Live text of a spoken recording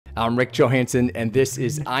I'm Rick Johanson, and this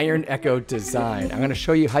is IronEcho Design. I'm going to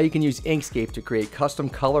show you how you can use Inkscape to create custom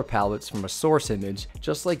color palettes from a source image,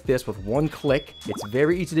 just like this with one click. It's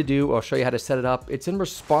very easy to do. I'll show you how to set it up. It's in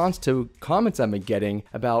response to comments I've been getting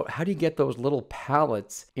about how do you get those little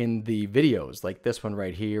palettes in the videos, like this one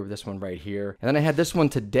right here, this one right here. And then I had this one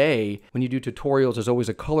today. When you do tutorials, there's always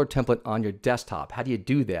a color template on your desktop. How do you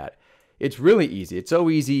do that? It's really easy. It's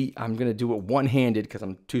so easy. I'm going to do it one-handed because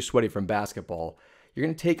I'm too sweaty from basketball. You're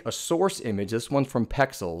going to take a source image, this one's from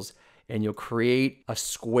Pexels, and you'll create a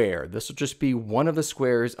square. This will just be one of the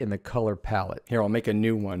squares in the color palette. Here, I'll make a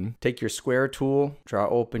new one. Take your square tool, draw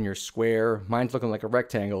open your square. Mine's looking like a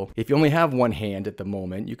rectangle. If you only have one hand at the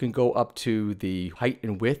moment, you can go up to the height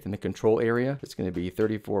and width in the control area. It's going to be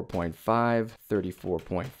 34.5,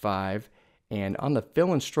 34.5. And on the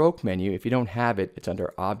fill and stroke menu, if you don't have it, it's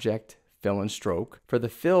under Object, Fill and Stroke. For the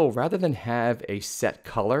fill, rather than have a set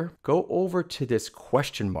color, go over to this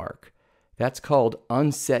question mark. That's called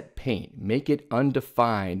Unset Paint. Make it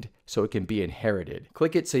undefined so it can be inherited.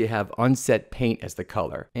 Click it so you have Unset Paint as the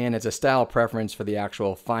color. And as a style preference for the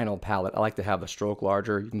actual final palette, I like to have the stroke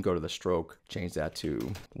larger. You can go to the stroke, change that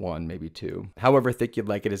to 1, maybe 2. However thick you'd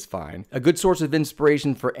like it is fine. A good source of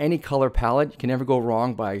inspiration for any color palette, you can never go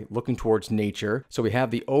wrong by looking towards nature. So we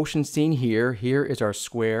have the ocean scene here. Here is our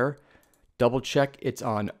square. Double check it's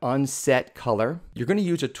on unset color. You're going to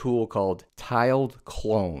use a tool called Tiled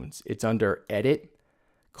Clones. It's under Edit,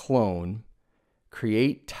 Clone,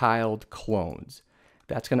 Create Tiled Clones.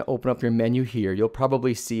 That's going to open up your menu here. You'll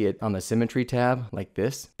probably see it on the Symmetry tab like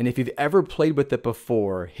this. And if you've ever played with it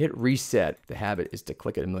before, hit Reset. The habit is to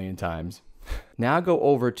click it a million times. Now go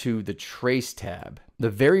over to the Trace tab. The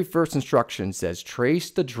very first instruction says trace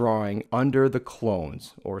the drawing under the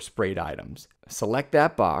clones or sprayed items. Select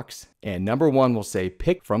that box, and number 1 will say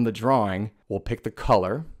pick from the drawing. We'll pick the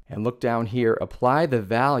color, and look down here, apply the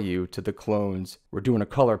value to the clones. We're doing a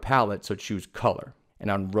color palette, so choose color. And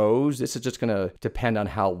on rows, this is just going to depend on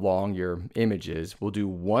how long your image is. We'll do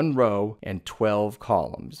 1 row and 12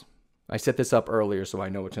 columns. I set this up earlier so I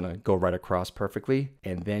know it's going to go right across perfectly,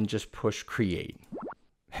 and then just push create.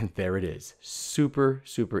 And there it is. Super,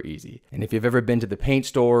 super easy. And if you've ever been to the paint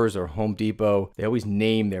stores or Home Depot, they always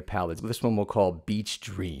name their palettes. This one we'll call Beach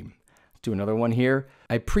Dream. Let's do another one here.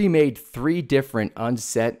 I pre-made 3 different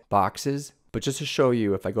unset boxes, but just to show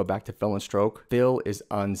you, if I go back to fill and stroke, fill is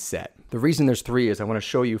unset. The reason there's 3 is I want to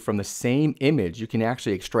show you from the same image, you can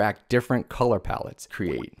actually extract different color palettes.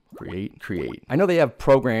 Create, create, create. I know they have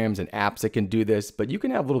programs and apps that can do this, but you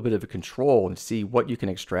can have a little bit of a control and see what you can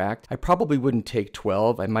extract. I probably wouldn't take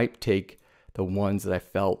 12. I might take the ones that I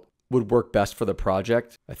felt would work best for the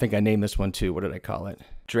project. I think I named this one too. What did I call it?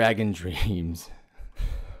 Dragon Dreams.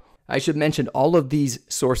 I should mention all of these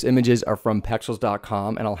source images are from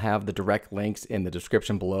Pexels.com, and I'll have the direct links in the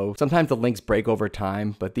description below. Sometimes the links break over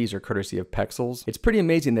time, but these are courtesy of Pexels. It's pretty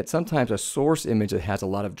amazing that sometimes a source image that has a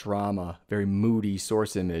lot of drama, very moody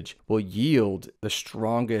source image, will yield the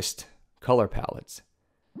strongest color palettes.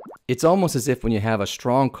 It's almost as if when you have a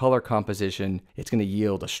strong color composition, it's going to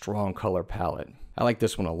yield a strong color palette. I like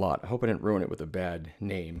this one a lot. I hope I didn't ruin it with a bad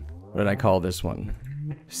name. What did I call this one?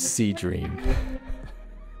 Sea Dream.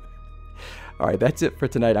 All right, that's it for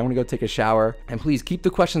tonight. I'm gonna go take a shower. And please keep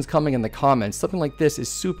the questions coming in the comments. Something like this is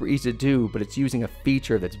super easy to do, but it's using a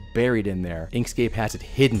feature that's buried in there. Inkscape has it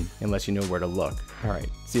hidden unless you know where to look. All right,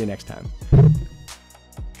 see you next time.